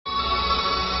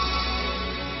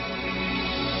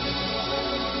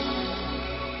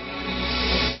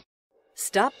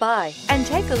Stop by and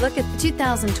take a look at the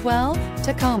 2012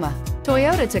 Tacoma.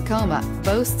 Toyota Tacoma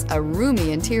boasts a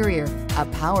roomy interior, a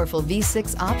powerful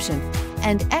V6 option,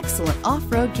 and excellent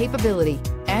off-road capability,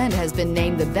 and has been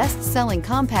named the best-selling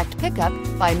compact pickup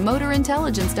by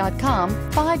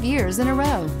MotorIntelligence.com 5 years in a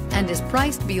row, and is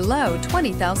priced below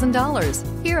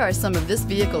 $20,000. Here are some of this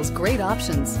vehicle's great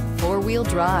options: four-wheel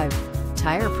drive,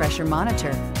 tire pressure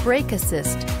monitor, brake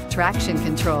assist, traction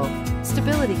control,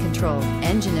 stability control,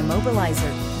 engine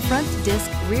immobilizer, front disc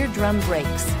rear drum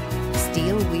brakes,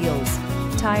 steel wheels,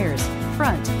 tires,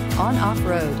 front, on-off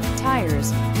road,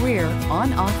 tires, rear,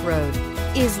 on-off road.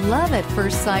 Is love at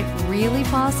first sight really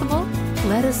possible?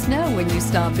 Let us know when you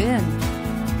stop in.